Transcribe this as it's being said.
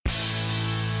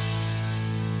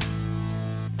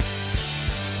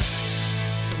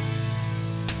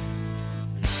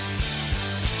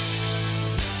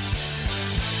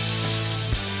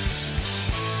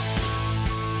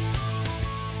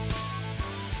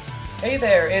Hey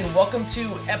there, and welcome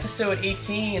to episode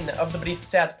 18 of the Beneath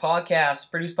the Stats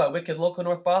podcast, produced by Wicked Local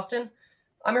North Boston.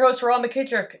 I'm your host, Rob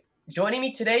McKittrick. Joining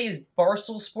me today is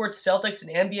Barstool Sports Celtics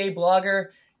and NBA blogger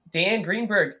Dan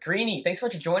Greenberg. Greeny, thanks so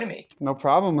much for joining me. No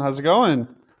problem. How's it going?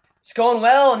 It's going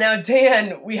well. Now,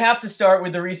 Dan, we have to start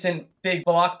with the recent big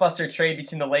blockbuster trade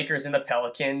between the Lakers and the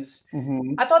Pelicans.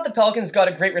 I thought the Pelicans got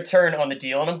a great return on the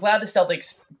deal, and I'm glad the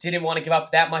Celtics didn't want to give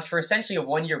up that much for essentially a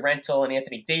one-year rental in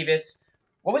Anthony Davis.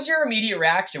 What was your immediate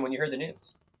reaction when you heard the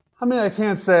news? I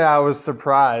can't say I was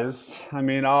surprised.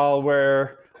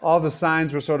 All the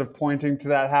signs were sort of pointing to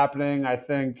that happening. I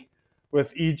think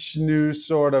with each new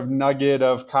sort of nugget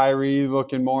of Kyrie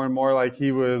looking more and more like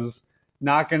he was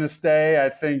not going to stay, I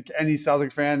think any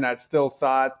Celtic fan that still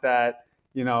thought that,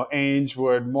 Ainge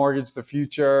would mortgage the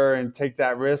future and take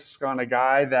that risk on a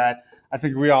guy that I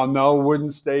think we all know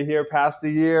wouldn't stay here past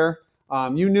a year.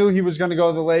 You knew he was going to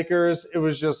go to the Lakers. It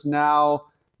was just now,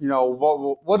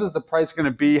 what is the price going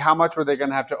to be? How much were they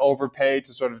going to have to overpay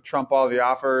to sort of trump all the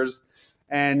offers?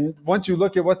 And once you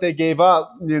look at what they gave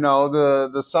up,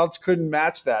 the Celtics couldn't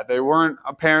match that. They weren't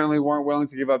willing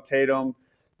to give up Tatum.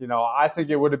 I think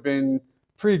it would have been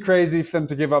pretty crazy for them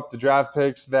to give up the draft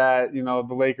picks that,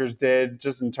 the Lakers did,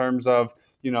 just in terms of,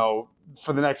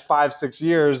 for the next 5-6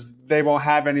 years, they won't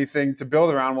have anything to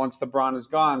build around once LeBron is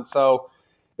gone. So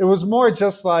it was more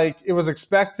just like it was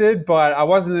expected, but I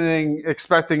wasn't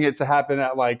expecting it to happen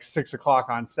at like 6 o'clock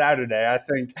on Saturday. I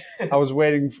think I was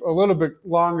waiting a little bit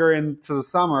longer into the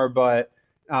summer, but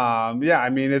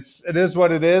it is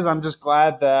what it is. I'm just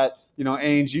glad that,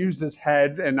 Ainge used his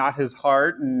head and not his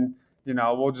heart, and,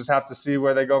 we'll just have to see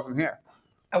where they go from here.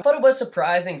 I thought it was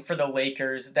surprising for the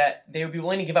Lakers that they would be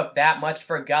willing to give up that much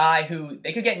for a guy who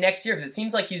they could get next year, because it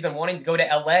seems like he's been wanting to go to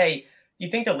LA. Do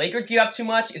you think the Lakers give up too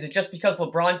much? Is it just because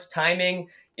LeBron's timing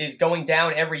is going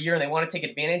down every year and they want to take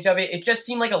advantage of it? It just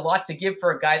seemed like a lot to give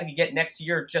for a guy that could get next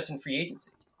year just in free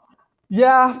agency.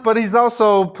 Yeah, but he's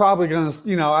also probably going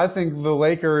to, I think the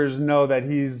Lakers know that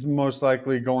he's most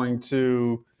likely going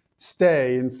to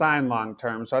stay and sign long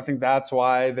term. So I think that's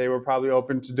why they were probably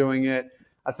open to doing it.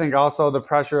 I think also the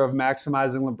pressure of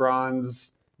maximizing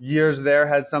LeBron's years there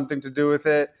had something to do with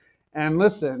it. And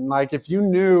listen, like if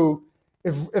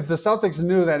the Celtics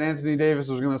knew that Anthony Davis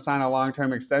was going to sign a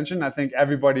long-term extension, I think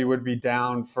everybody would be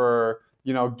down for,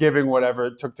 giving whatever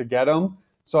it took to get him.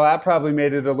 So that probably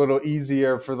made it a little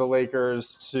easier for the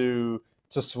Lakers to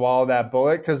swallow that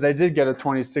bullet, because they did get a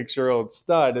 26-year-old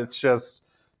stud. It's just,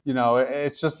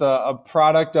 it's just a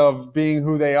product of being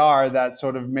who they are that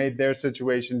sort of made their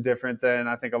situation different than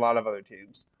I think a lot of other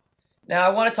teams. Now, I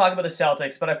want to talk about the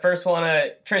Celtics, but I first want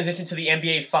to transition to the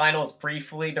NBA Finals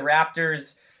briefly. The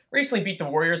Raptors recently beat the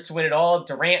Warriors to win it all.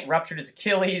 Durant ruptured his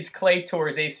Achilles, Klay tore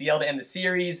his ACL to end the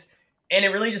series, and it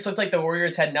really just looked like the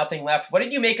Warriors had nothing left. What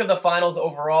did you make of the Finals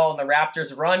overall and the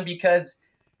Raptors' run? Because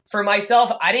for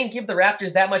myself, I didn't give the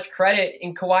Raptors that much credit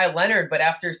in Kawhi Leonard, but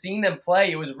after seeing them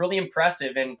play, it was really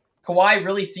impressive, and Kawhi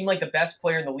really seemed like the best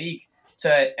player in the league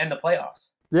to end the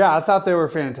playoffs. Yeah, I thought they were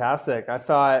fantastic. I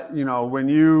thought, when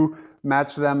you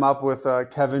match them up with a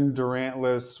Kevin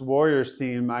Durant-less Warriors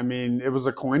team, it was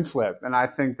a coin flip. And I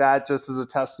think that just is a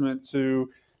testament to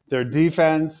their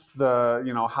defense,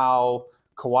 how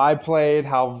Kawhi played,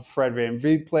 how Fred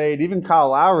VanVleet played. Even Kyle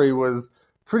Lowry was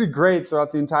pretty great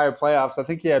throughout the entire playoffs. I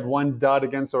think he had one dud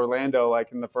against Orlando,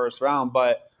 in the first round.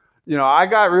 But, I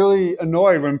got really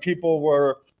annoyed when people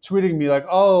were tweeting me like,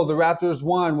 oh, the Raptors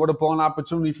won. What a blown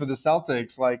opportunity for the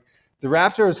Celtics. The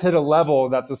Raptors hit a level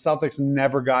that the Celtics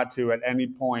never got to at any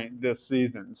point this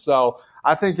season. So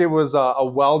I think it was a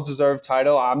well-deserved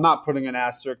title. I'm not putting an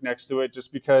asterisk next to it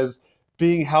just because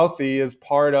being healthy is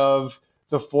part of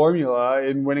the formula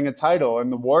in winning a title.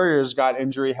 And the Warriors got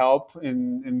injury help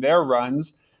in their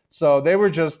runs. So they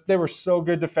were so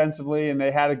good defensively, and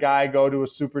they had a guy go to a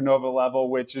supernova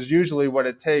level, which is usually what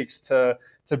it takes to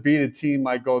beat a team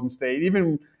like Golden State.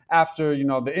 Even after,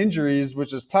 the injuries,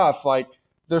 which is tough,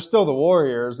 they're still the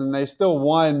Warriors, and they still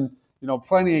won,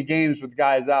 plenty of games with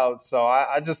guys out. So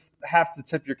I just have to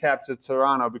tip your cap to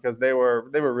Toronto because they were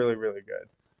really, really good.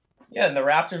 Yeah, and the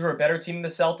Raptors were a better team than the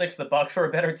Celtics. The Bucks were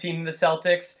a better team than the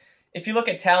Celtics. If you look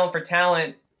at talent for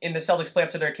talent in the Celtics play up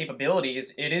to their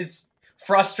capabilities, it is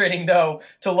frustrating, though,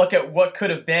 to look at what could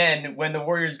have been when the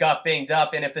Warriors got banged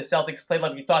up and if the Celtics played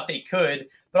like we thought they could.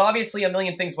 But obviously a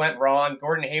million things went wrong.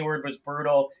 Gordon Hayward was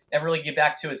brutal, never really get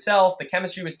back to himself. The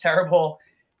chemistry was terrible.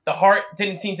 The heart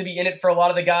didn't seem to be in it for a lot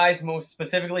of the guys, most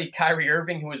specifically Kyrie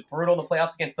Irving, who was brutal in the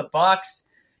playoffs against the Bucks.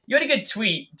 You had a good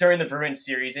tweet during the Bruins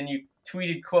series, and you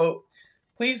tweeted, quote,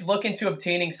 "Please look into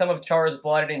obtaining some of Chara's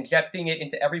blood and injecting it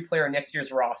into every player on next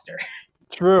year's roster."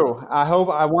 True. I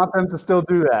want them to still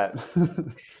do that.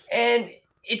 And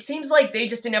it seems like they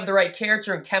just didn't have the right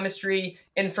character and chemistry.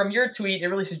 And from your tweet, it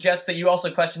really suggests that you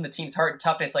also questioned the team's heart and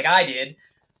toughness like I did.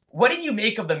 What did you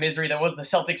make of the misery that was the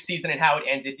Celtics season and how it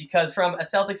ended? Because from a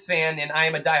Celtics fan, and I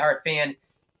am a diehard fan,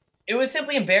 it was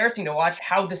simply embarrassing to watch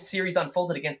how this series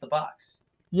unfolded against the Bucks.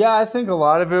 Yeah, I think a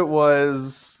lot of it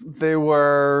was they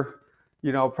were,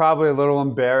 probably a little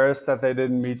embarrassed that they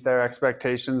didn't meet their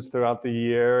expectations throughout the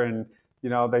year. And,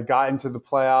 they got into the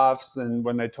playoffs and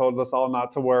when they told us all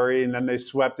not to worry, and then they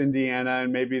swept Indiana,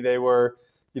 and maybe they were,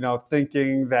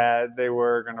 thinking that they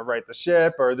were going to right the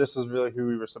ship or this is really who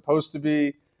we were supposed to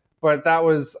be. But that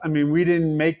was, we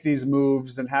didn't make these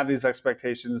moves and have these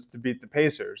expectations to beat the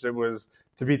Pacers. It was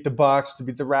to beat the Bucks, to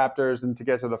beat the Raptors, and to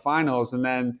get to the finals. And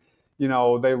then,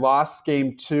 they lost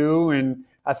game 2, and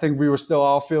I think we were still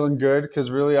all feeling good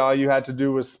because really all you had to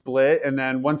do was split. And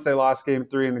then once they lost game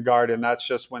 3 in the Garden, that's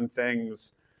just when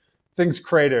things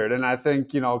cratered. And I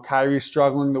think, Kyrie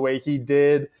struggling the way he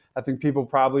did, I think people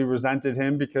probably resented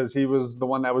him because he was the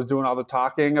one that was doing all the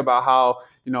talking about how,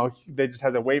 they just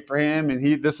had to wait for him.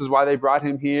 And this is why they brought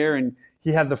him here. And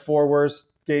he had the 4 worst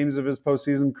games of his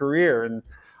postseason career. And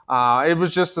it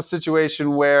was just a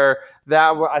situation where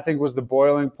that, I think, was the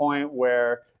boiling point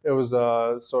where it was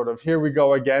a sort of here we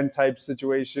go again type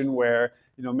situation where,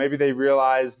 maybe they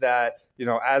realized that,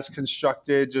 as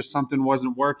constructed, just something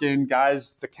wasn't working.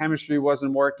 Guys, the chemistry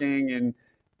wasn't working. And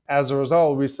as a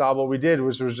result, we saw what we did,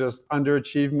 which was just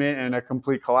underachievement and a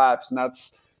complete collapse. And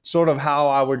that's sort of how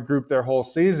I would group their whole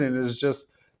season is just,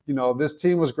 this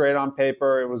team was great on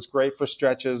paper. It was great for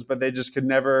stretches, but they just could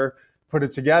never put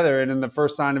it together. And in the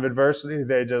first sign of adversity,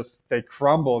 they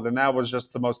crumbled. And that was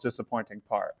just the most disappointing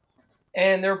part.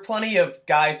 And there were plenty of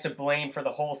guys to blame for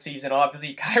the whole season.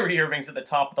 Obviously, Kyrie Irving's at the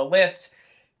top of the list.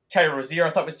 Terry Rozier,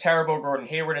 I thought, was terrible. Gordon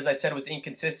Hayward, as I said, was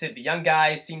inconsistent. The young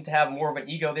guys seemed to have more of an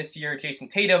ego this year. Jason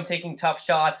Tatum taking tough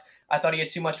shots. I thought he had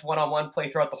too much one-on-one play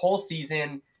throughout the whole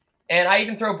season. And I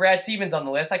even throw Brad Stevens on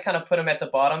the list. I kind of put him at the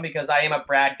bottom because I am a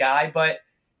Brad guy. But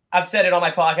I've said it on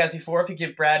my podcast before, if you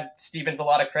give Brad Stevens a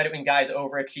lot of credit when guys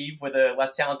overachieve with a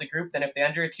less talented group, then if they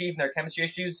underachieve and their chemistry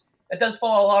issues, that does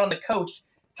fall a lot on the coach.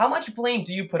 How much blame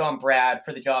do you put on Brad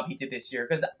for the job he did this year?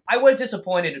 Because I was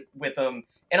disappointed with him,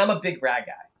 and I'm a big Brad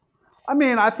guy.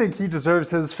 I think he deserves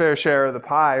his fair share of the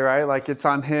pie, right? Like, it's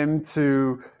on him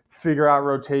to figure out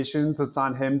rotations. It's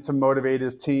on him to motivate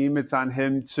his team. It's on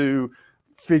him to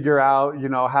figure out,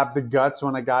 have the guts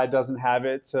when a guy doesn't have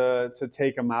it to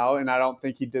take him out. And I don't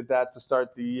think he did that to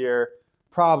start the year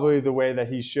probably the way that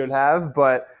he should have.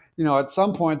 But, at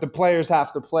some point, the players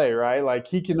have to play, right? Like,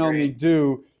 he can only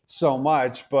do so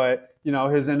much, but,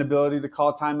 his inability to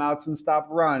call timeouts and stop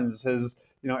runs, his,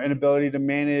 inability to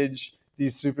manage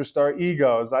these superstar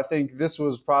egos. I think this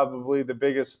was probably the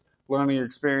biggest learning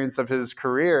experience of his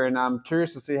career. And I'm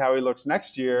curious to see how he looks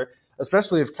next year,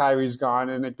 especially if Kyrie's gone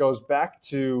and it goes back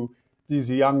to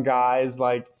these young guys.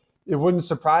 Like, it wouldn't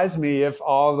surprise me if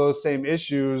all those same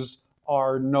issues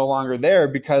are no longer there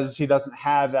because he doesn't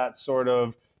have that sort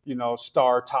of,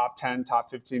 star top 10,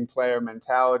 top 15 player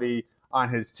mentality on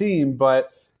his team.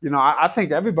 But, I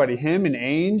think everybody, him and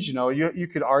Ainge, you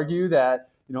could argue that,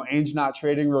 Ainge not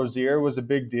trading Rozier was a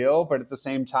big deal, but at the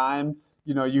same time,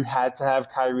 you had to have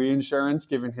Kyrie insurance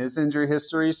given his injury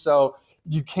history. So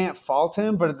you can't fault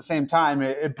him, but at the same time,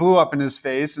 it blew up in his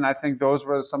face. And I think those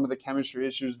were some of the chemistry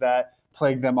issues that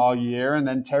plagued them all year. And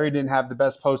then Terry didn't have the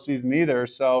best postseason either.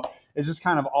 So it just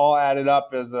kind of all added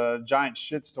up as a giant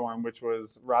shitstorm, which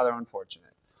was rather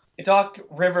unfortunate. If Doc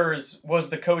Rivers was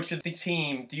the coach of the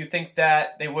team, do you think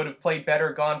that they would have played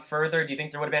better, gone further? Do you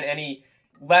think there would have been any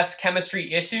less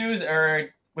chemistry issues, or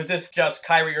was this just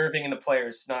Kyrie Irving and the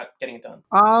players not getting it done?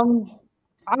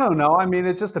 I don't know.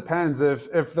 It just depends.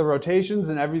 If the rotations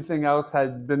and everything else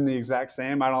had been the exact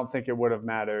same, I don't think it would have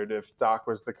mattered if Doc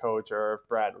was the coach or if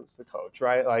Brad was the coach,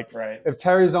 right? Like, if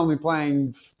Terry's only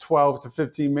playing 12 to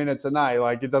 15 minutes a night,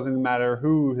 like, it doesn't matter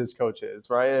who his coach is,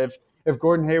 right? If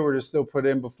Gordon Hayward is still put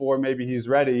in before maybe he's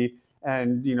ready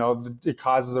and, it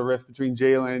causes a rift between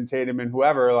Jalen and Tatum and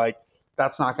whoever, like,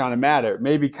 that's not going to matter.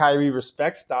 Maybe Kyrie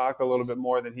respects Doc a little bit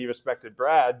more than he respected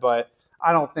Brad, but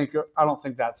I don't think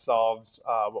that solves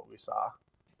what we saw.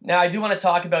 Now, I do want to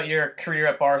talk about your career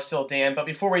at Barstool, Dan, but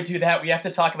before we do that, we have to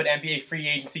talk about NBA free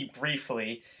agency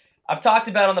briefly. I've talked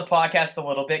about on the podcast a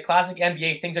little bit. Classic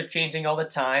NBA, things are changing all the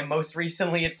time. Most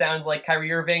recently, it sounds like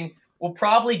Kyrie Irving will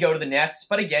probably go to the Nets,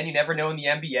 but again, you never know in the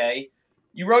NBA.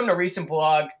 You wrote in a recent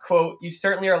blog, quote, "You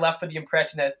certainly are left with the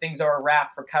impression that things are a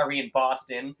wrap for Kyrie in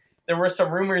Boston. there were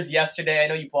some rumors yesterday. I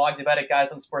know you blogged about it,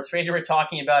 guys, on Sports Radio. We're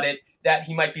talking about it, that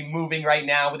he might be moving right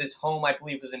now with his home, I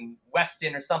believe was in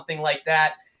Weston or something like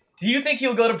that. Do you think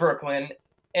he'll go to Brooklyn?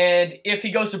 And if he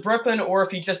goes to Brooklyn or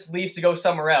if he just leaves to go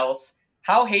somewhere else,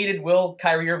 how hated will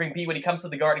Kyrie Irving be when he comes to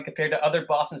the Garden compared to other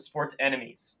Boston sports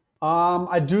enemies?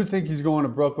 I do think he's going to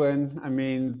Brooklyn. I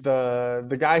mean,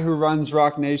 the guy who runs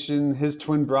Rock Nation, his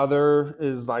twin brother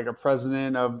is like a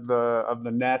president of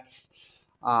the Nets.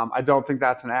 I don't think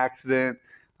that's an accident.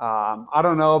 I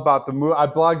don't know about the move. I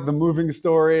blogged the moving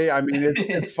story. I mean,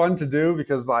 it's fun to do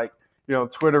because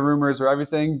Twitter rumors are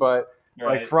everything. But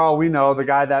Right. like for all we know, the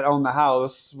guy that owned the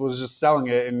house was just selling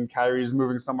it, and Kyrie's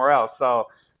moving somewhere else. So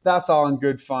that's all in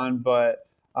good fun. But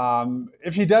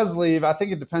if he does leave, I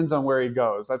think it depends on where he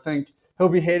goes. I think he'll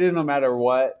be hated no matter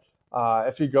what.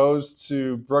 If he goes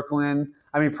to Brooklyn,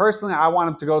 I mean, personally, I want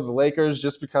him to go to the Lakers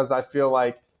just because I feel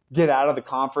like get out of the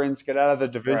conference, get out of the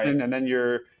division, Right. and then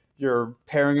you're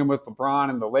pairing him with LeBron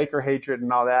and the Laker hatred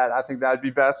and all that. I think that'd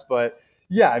be best. But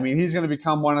yeah, I mean, he's going to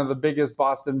become one of the biggest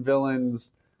Boston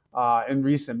villains in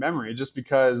recent memory, just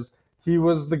because he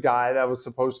was the guy that was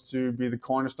supposed to be the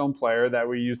cornerstone player that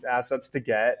we used assets to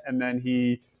get. And then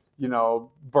he,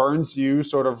 burns you,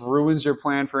 sort of ruins your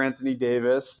plan for Anthony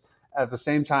Davis. At the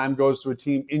same time, goes to a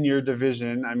team in your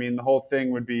division. I mean, the whole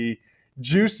thing would be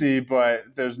juicy, but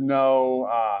there's no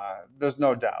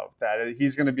doubt that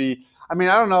he's going to be. I mean,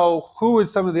 I don't know who would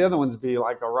some of the other ones be,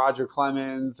 like a Roger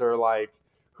Clemens, or like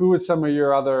who would some of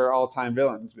your other all-time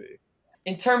villains be?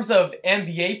 In terms of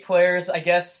NBA players, I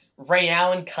guess Ray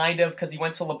Allen kind of, because he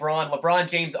went to LeBron. LeBron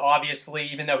James, obviously,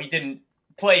 even though he didn't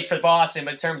play for Boston,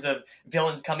 but in terms of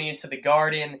villains coming into the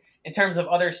Garden. In terms of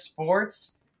other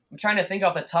sports, I'm trying to think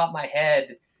off the top of my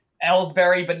head.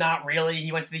 Ellsbury, but not really.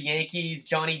 He went to the Yankees.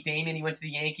 Johnny Damon, he went to the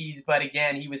Yankees, but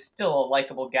again, he was still a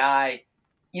likable guy.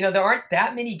 There aren't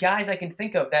that many guys I can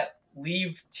think of that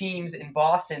leave teams in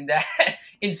Boston that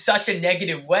in such a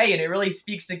negative way, and it really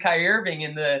speaks to Kyrie Irving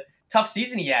and the tough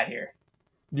season he had here.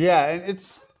 Yeah, and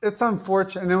it's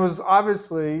unfortunate. And it was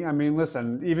obviously, I mean,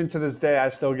 listen, even to this day, I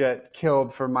still get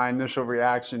killed for my initial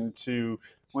reaction to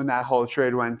when that whole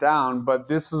trade went down. But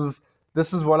this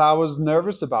is what I was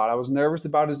nervous about. I was nervous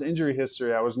about his injury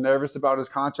history. I was nervous about his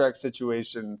contract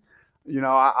situation.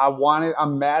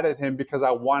 I'm mad at him because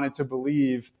I wanted to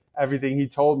believe everything he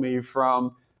told me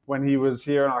from when he was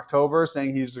here in October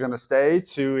saying he was going to stay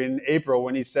to in April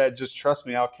when he said, just trust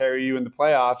me, I'll carry you in the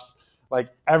playoffs. Like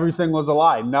everything was a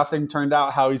lie. Nothing turned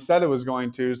out how he said it was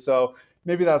going to. So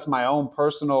maybe that's my own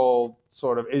personal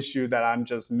sort of issue that I'm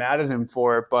just mad at him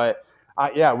for. But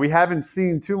yeah, we haven't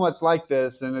seen too much like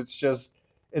this. And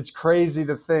it's crazy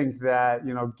to think that,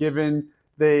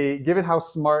 given how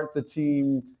smart the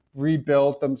team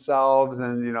rebuilt themselves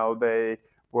and, they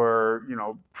were,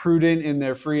 prudent in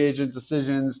their free agent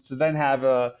decisions, to then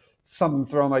have something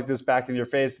thrown like this back in your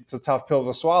face. It's a tough pill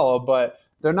to swallow, but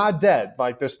they're not dead.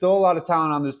 Like, there's still a lot of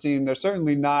talent on this team. They're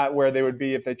certainly not where they would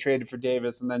be if they traded for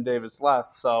Davis and then Davis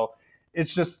left. So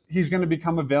it's just, he's going to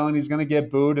become a villain. He's going to get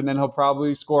booed, and then he'll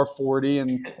probably score 40,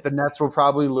 and the Nets will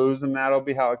probably lose, and that'll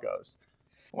be how it goes.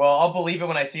 Well, I'll believe it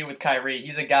when I see it with Kyrie.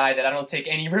 He's a guy that I don't take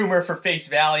any rumor for face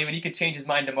value, and he could change his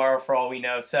mind tomorrow for all we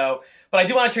know. So, but I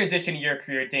do want to transition to your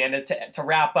career, Dan, to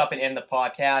wrap up and end the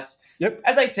podcast. Yep.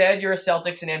 As I said, you're a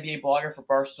Celtics and NBA blogger for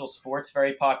Barstool Sports,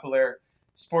 very popular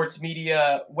sports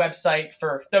media website.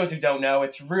 For those who don't know,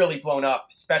 it's really blown up,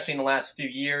 especially in the last few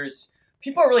years.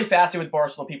 People are really fascinated with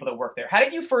Barstool and people that work there. How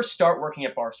did you first start working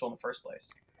at Barstool in the first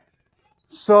place?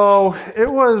 So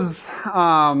it was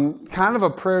kind of a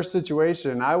prayer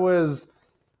situation. I was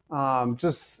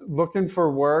just looking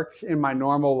for work in my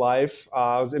normal life.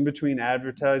 I was in between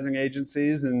advertising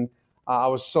agencies, and I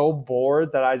was so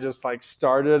bored that I just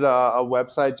started a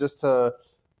website just to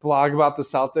blog about the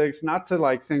Celtics, not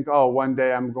to think, oh, one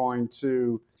day I'm going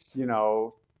to,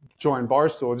 join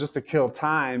Barstool, just to kill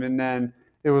time. And then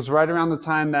it was right around the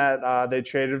time that they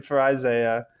traded for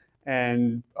Isaiah.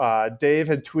 And Dave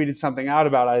had tweeted something out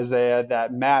about Isaiah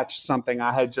that matched something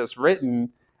I had just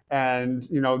written. And,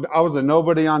 I was a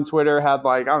nobody on Twitter, had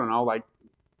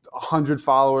 100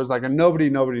 followers, like a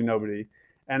nobody.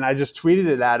 And I just tweeted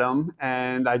it at him,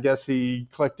 and I guess he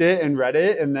clicked it and read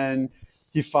it. And then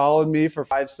he followed me for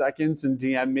 5 seconds and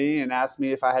DM'd me and asked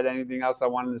me if I had anything else I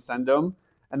wanted to send him.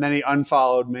 And then he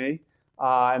unfollowed me.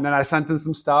 And then I sent him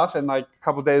some stuff. And a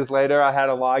couple days later, I had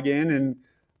a login, and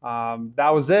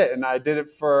that was it. And I did it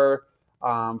for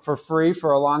free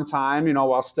for a long time,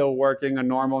 while still working a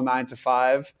normal 9 to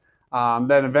 5.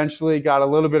 Then eventually got a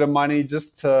little bit of money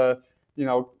just to,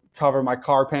 cover my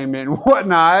car payment and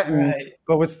whatnot. Right.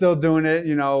 But was still doing it,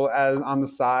 as on the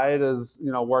side, as,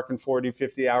 working 40,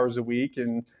 50 hours a week.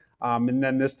 And And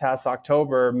then this past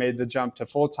October made the jump to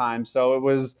full time. So it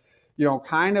was,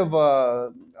 kind of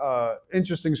a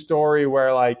interesting story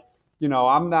where like,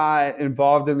 I'm not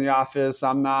involved in the office.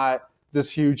 I'm not this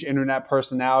huge internet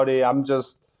personality. I'm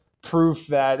just proof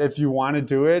that if you want to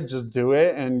do it, just do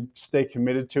it and stay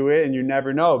committed to it. And you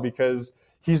never know, because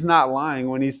he's not lying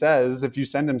when he says if you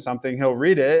send him something, he'll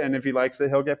read it. And if he likes it,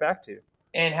 he'll get back to you.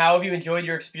 And how have you enjoyed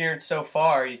your experience so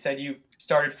far? You said you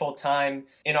started full time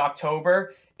in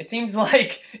October. It seems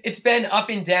like it's been up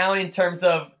and down in terms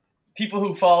of people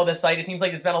who follow the site. It seems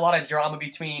like there's been a lot of drama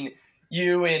between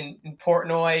you and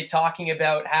Portnoy talking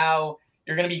about how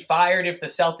you're going to be fired if the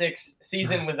Celtics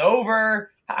season was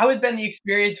over. How has been the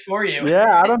experience for you?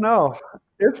 Yeah, I don't know.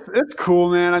 It's cool,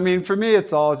 man. I mean, for me,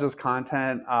 it's all just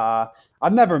content.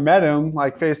 I've never met him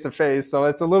like face to face, so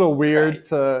it's a little weird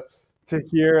Right. to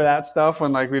hear that stuff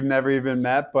when like we've never even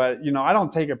met. But I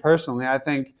don't take it personally. I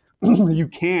think you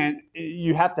can't.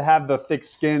 You have to have the thick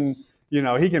skin.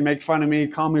 He can make fun of me,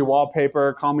 call me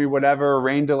wallpaper, call me whatever,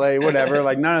 rain delay, whatever.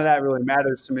 Like none of that really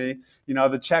matters to me.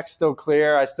 The check's still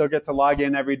clear. I still get to log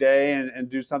in every day and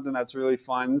do something that's really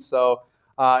fun. So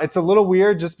it's a little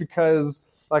weird just because,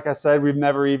 like I said, we've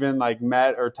never even like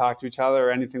met or talked to each other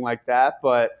or anything like that.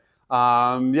 But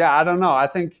yeah, I don't know. I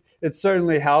think it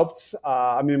certainly helped.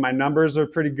 I mean, my numbers are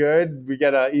pretty good. We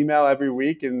get an email every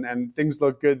week and things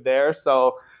look good there.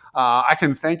 So I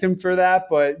can thank him for that,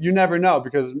 but you never know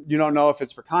because you don't know if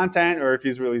it's for content or if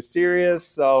he's really serious.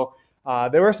 So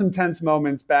there were some tense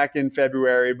moments back in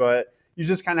February, but you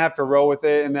just kind of have to roll with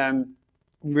it and then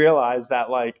realize that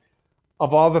like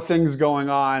of all the things going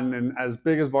on and as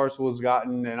big as Barstool's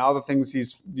gotten and all the things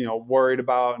he's, worried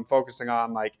about and focusing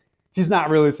on, like he's not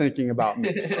really thinking about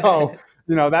me. So,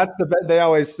 that's they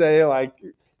always say like,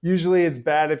 usually it's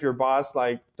bad if your boss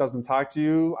like doesn't talk to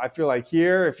you. I feel like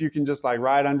here, if you can just like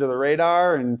ride under the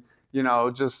radar and,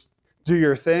 just do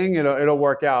your thing, it'll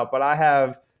work out. But I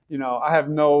have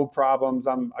no problems.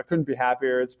 I couldn't be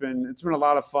happier. It's been a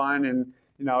lot of fun. And,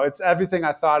 it's everything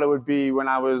I thought it would be when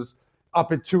I was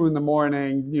up at 2 a.m,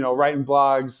 writing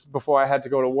blogs before I had to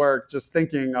go to work, just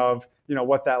thinking of,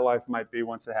 what that life might be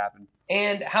once it happened.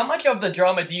 And how much of the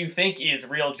drama do you think is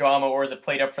real drama, or is it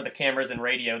played up for the cameras and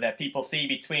radio that people see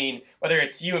between whether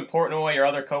it's you and Portnoy or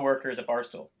other coworkers at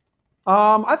Barstool?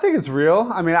 I think it's real.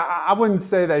 I mean, I wouldn't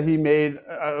say that he made,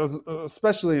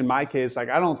 especially in my case, like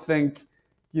I don't think,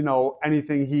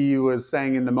 anything he was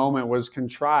saying in the moment was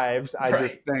contrived. I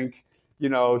just think,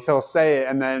 he'll say it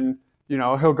and then,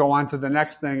 he'll go on to the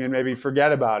next thing and maybe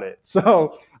forget about it.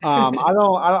 So he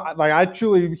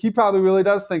probably really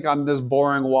does think I'm this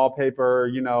boring wallpaper,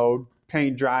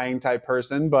 paint drying type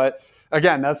person. But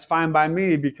again, that's fine by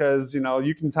me because,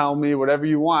 you can tell me whatever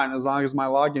you want as long as my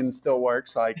login still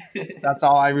works. Like that's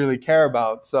all I really care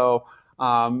about. So,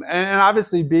 and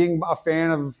obviously being a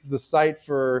fan of the site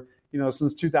for,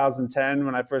 since 2010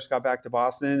 when I first got back to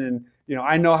Boston and,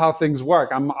 I know how things work.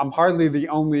 I'm hardly the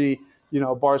only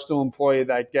Barstool employee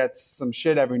that gets some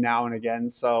shit every now and again.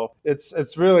 So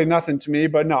it's really nothing to me.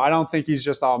 But no, I don't think he's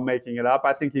just all making it up.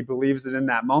 I think he believes it in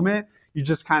that moment. You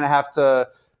just kind of have to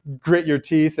grit your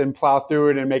teeth and plow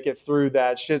through it and make it through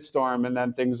that shitstorm. And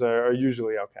then things are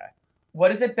usually okay.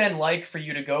 What has it been like for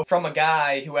you to go from a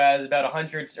guy who has about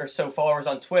 100 or so followers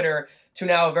on Twitter to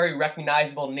now a very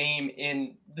recognizable name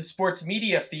in the sports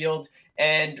media field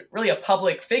and really a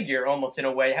public figure almost in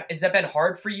a way? Has that been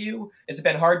hard for you? Has it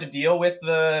been hard to deal with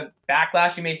the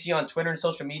backlash you may see on Twitter and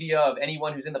social media of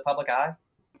anyone who's in the public eye?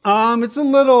 It's a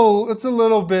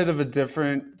little bit of a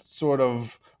different sort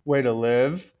of way to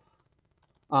live.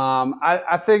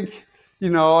 I think,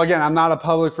 again, I'm not a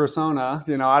public persona.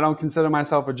 I don't consider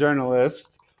myself a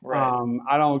journalist. Right.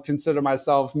 I don't consider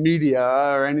myself media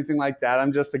or anything like that.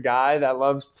 I'm just a guy that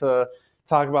loves to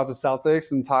talk about the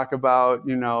Celtics and talk about,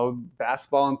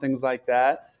 basketball and things like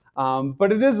that.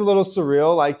 But it is a little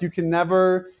surreal. Like you can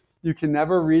never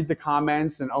read the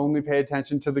comments and only pay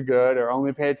attention to the good or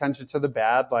only pay attention to the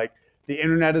bad. Like the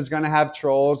internet is going to have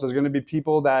trolls. There's going to be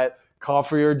people that call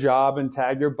for your job and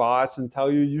tag your boss and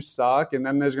tell you suck. And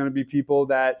then there's going to be people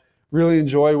that really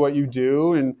enjoy what you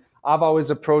do. And I've always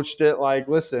approached it like,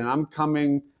 listen,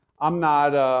 I'm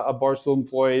not a Barstool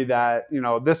employee that,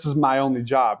 this is my only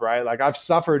job, right? Like I've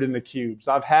suffered in the cubes.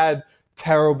 I've had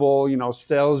terrible,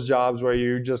 sales jobs where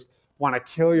you just want to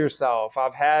kill yourself.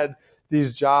 I've had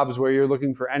these jobs where you're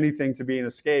looking for anything to be an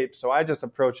escape. So I just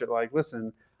approach it like,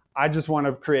 listen, I just want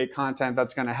to create content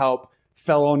that's going to help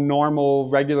fellow normal,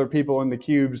 regular people in the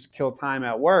cubes kill time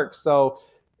at work. So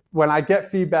when I get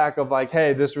feedback of like,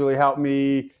 hey, this really helped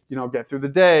me, get through the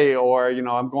day, or,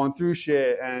 I'm going through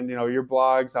shit and, your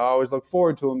blogs, I always look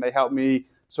forward to them. They help me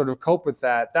sort of cope with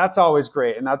that, that's always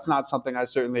great. And that's not something I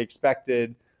certainly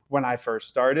expected when I first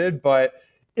started. But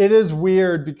it is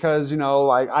weird because,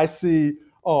 like I see,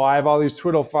 oh, I have all these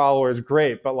Twitter followers,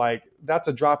 great. But like, that's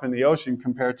a drop in the ocean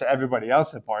compared to everybody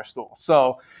else at Barstool.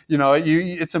 So,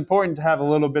 it's important to have a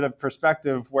little bit of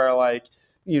perspective where like,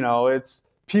 it's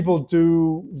people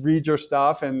do read your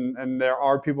stuff and there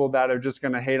are people that are just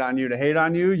going to hate on you to hate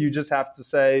on you. You just have to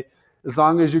say, as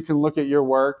long as you can look at your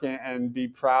work and be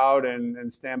proud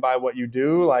and stand by what you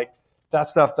do, like that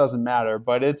stuff doesn't matter.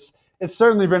 But it's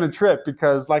certainly been a trip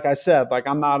because like I said, like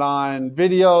I'm not on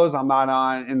videos, I'm not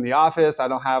on in the office. I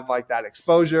don't have like that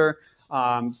exposure.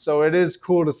 So it is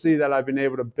cool to see that I've been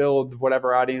able to build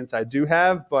whatever audience I do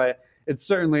have, but it's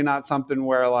certainly not something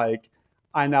where like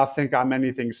I now think I'm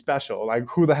anything special. Like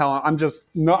who the hell, I'm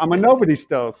a nobody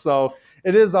still. So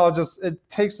it is all it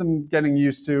takes some getting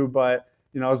used to, but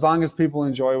as long as people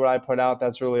enjoy what I put out,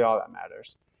 that's really all that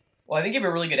matters. Well, I think you have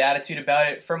a really good attitude about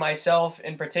it. For myself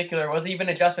in particular, it was even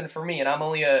an adjustment for me, and I'm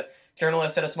only a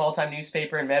journalist at a small-time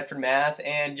newspaper in Medford, Mass.,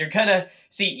 and you're going to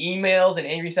see emails and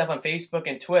angry stuff on Facebook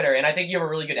and Twitter, and I think you have a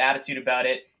really good attitude about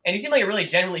it. And you seem like a really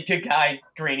genuinely good guy,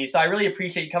 Greeny, so I really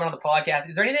appreciate you coming on the podcast.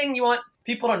 Is there anything you want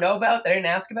people to know about that I didn't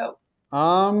ask about?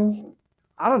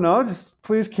 I don't know. Just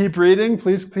please keep reading.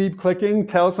 Please keep clicking.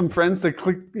 Tell some friends to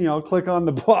click on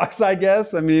the blocks, I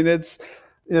guess. I mean, it's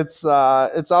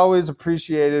always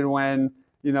appreciated when,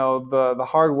 the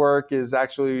hard work is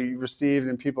actually received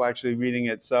and people actually reading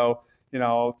it. So,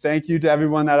 thank you to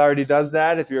everyone that already does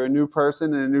that. If you're a new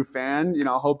person and a new fan,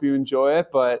 hope you enjoy it.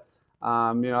 But,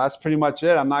 that's pretty much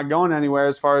it. I'm not going anywhere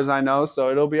as far as I know,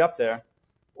 so it'll be up there.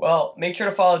 Well, make sure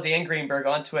to follow Dan Greenberg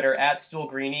on Twitter at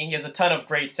StoolGreeny. He has a ton of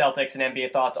great Celtics and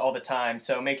NBA thoughts all the time,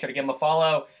 so make sure to give him a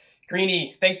follow.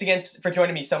 Greeny, thanks again for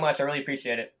joining me so much. I really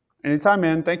appreciate it. Anytime,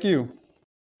 man. Thank you.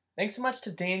 Thanks so much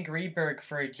to Dan Greenberg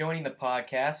for joining the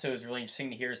podcast. It was really interesting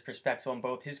to hear his perspective on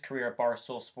both his career at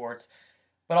Barstool Sports,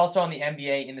 but also on the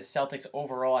NBA and the Celtics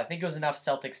overall. I think it was enough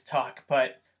Celtics talk,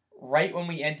 but right when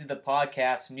we ended the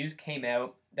podcast, news came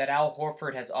out that Al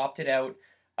Horford has opted out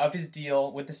of his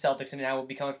deal with the Celtics and now will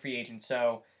become a free agent.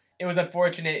 So it was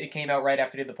unfortunate it came out right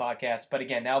after we did the podcast. But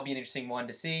again, that'll be an interesting one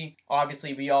to see.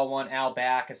 Obviously, we all want Al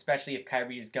back, especially if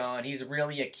Kyrie is gone. He's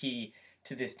really a key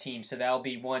to this team. So that'll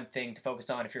be one thing to focus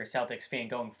on if you're a Celtics fan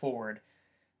going forward.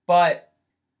 But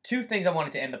two things I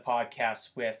wanted to end the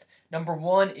podcast with. Number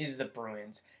one is the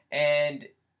Bruins. And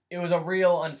it was a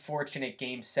real unfortunate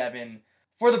Game 7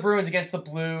 for the Bruins against the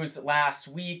Blues last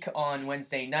week on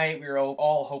Wednesday night. We were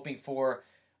all hoping for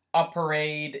a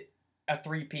parade, a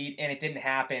three-peat, and it didn't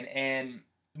happen. And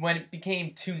when it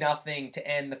became 2-0 to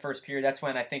end the first period, that's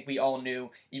when I think we all knew,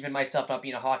 even myself not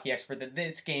being a hockey expert, that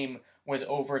this game was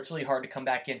over. It's really hard to come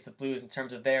back against the Blues in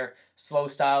terms of their slow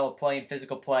style of play and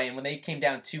physical play. And when they came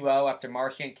down 2-0 after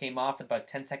Marchand came off with about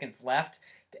 10 seconds left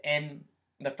to end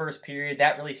the first period,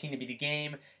 that really seemed to be the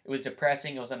game. It was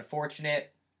depressing. It was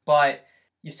unfortunate. But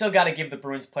you still got to give the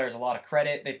Bruins players a lot of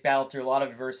credit. They've battled through a lot of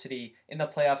adversity in the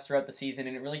playoffs throughout the season,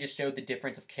 and it really just showed the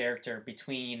difference of character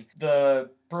between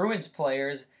the Bruins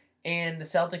players and the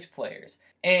Celtics players.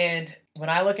 And when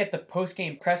I look at the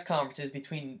post-game press conferences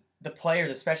between the players,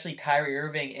 especially Kyrie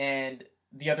Irving and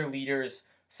the other leaders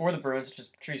for the Bruins, such as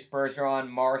Patrice Bergeron,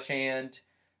 Marchand,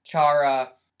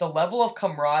 Chara, the level of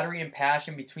camaraderie and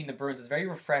passion between the Bruins is very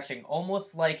refreshing,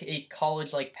 almost like a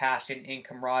college-like passion and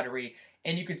camaraderie.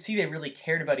 And you could see they really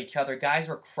cared about each other. Guys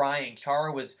were crying.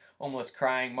 Chara was almost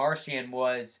crying. Marchand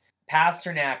was.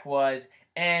 Pasternak was.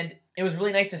 And it was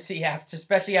really nice to see,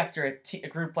 especially after a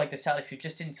group like the Celtics who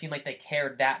just didn't seem like they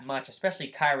cared that much, especially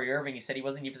Kyrie Irving, who said he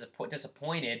wasn't even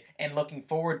disappointed and looking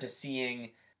forward to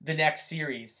seeing the next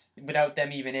series without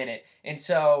them even in it. And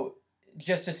so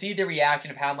just to see the reaction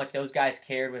of how much those guys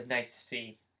cared was nice to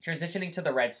see. Transitioning to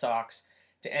the Red Sox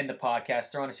to end the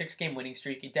podcast. They're on a 6-game winning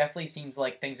streak. It definitely seems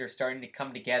like things are starting to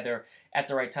come together at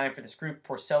the right time for this group.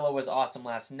 Porcello was awesome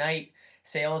last night.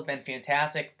 Sale has been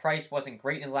fantastic. Price wasn't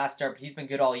great in his last start, but he's been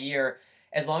good all year.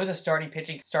 As long as the starting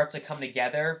pitching starts to come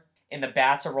together and the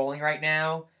bats are rolling right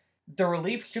now, the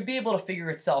relief should be able to figure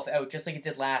itself out just like it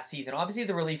did last season. Obviously,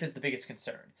 the relief is the biggest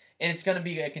concern, and it's going to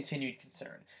be a continued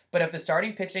concern. But if the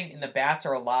starting pitching and the bats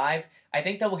are alive, I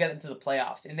think that will get into the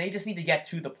playoffs, and they just need to get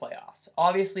to the playoffs.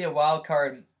 Obviously, a wild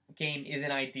card game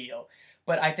isn't ideal,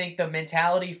 but I think the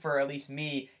mentality for at least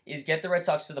me is get the Red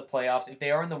Sox to the playoffs. If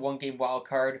they are in the one-game wild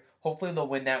card, hopefully they'll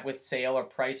win that with Sale or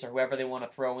Price or whoever they want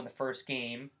to throw in the first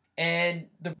game. And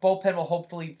the bullpen will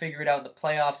hopefully figure it out in the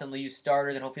playoffs and use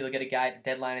starters, and hopefully they'll get a guy at the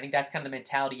deadline. I think that's kind of the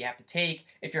mentality you have to take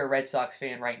if you're a Red Sox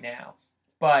fan right now.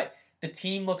 But the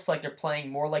team looks like they're playing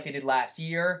more like they did last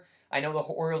year. I know the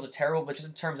Orioles are terrible, but just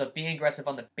in terms of being aggressive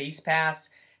on the base pass,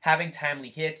 having timely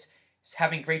hits,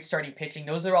 having great starting pitching,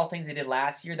 those are all things they did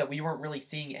last year that we weren't really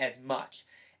seeing as much.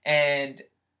 And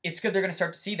it's good they're going to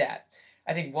start to see that.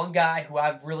 I think one guy who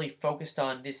I've really focused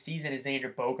on this season is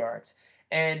Xander Bogaerts.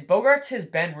 And Bogaerts has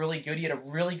been really good. He had a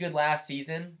really good last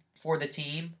season for the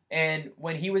team. And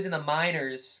when he was in the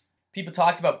minors, people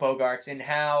talked about Bogaerts and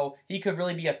how he could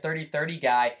really be a 30-30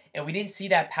 guy. And we didn't see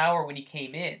that power when he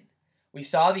came in. We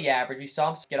saw the average. We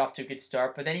saw him get off to a good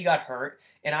start, but then he got hurt.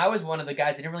 And I was one of the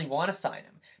guys that didn't really want to sign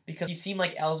him because he seemed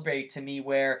like Ellsbury to me,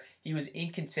 where he was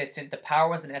inconsistent. The power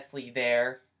wasn't necessarily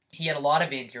there. He had a lot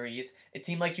of injuries. It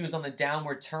seemed like he was on the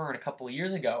downward turn a couple of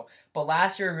years ago. But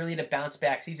last year, really had a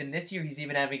bounce-back season. This year, he's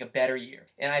even having a better year.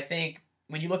 And I think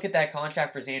when you look at that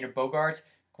contract for Xander Bogaerts,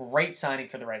 great signing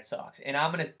for the Red Sox. And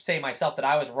I'm going to say myself that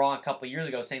I was wrong a couple of years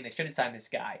ago saying they shouldn't sign this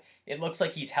guy. It looks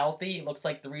like he's healthy. It looks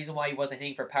like the reason why he wasn't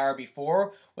hitting for power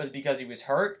before was because he was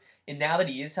hurt. And now that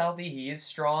he is healthy, he is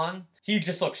strong, he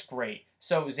just looks great.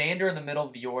 So Xander in the middle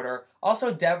of the order.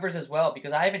 Also Devers as well,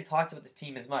 because I haven't talked about this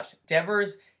team as much.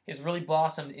 Devers has really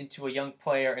blossomed into a young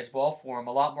player as well for him,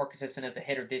 a lot more consistent as a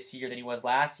hitter this year than he was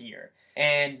last year.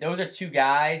 And those are two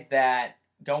guys that,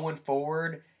 going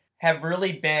forward, have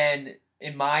really been,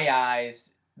 in my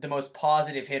eyes, the most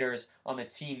positive hitters on the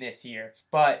team this year.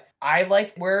 But I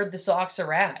like where the Sox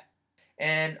are at.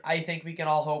 And I think we can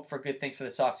all hope for good things for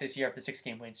the Sox this year after the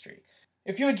 6-game win streak.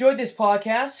 If you enjoyed this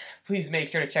podcast, please make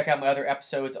sure to check out my other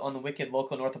episodes on the Wicked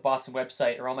Local North of Boston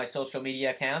website or on my social media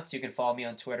accounts. You can follow me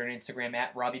on Twitter and Instagram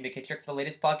at Robbie McKittrick for the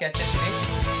latest podcast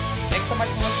information. Thanks so much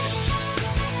for listening.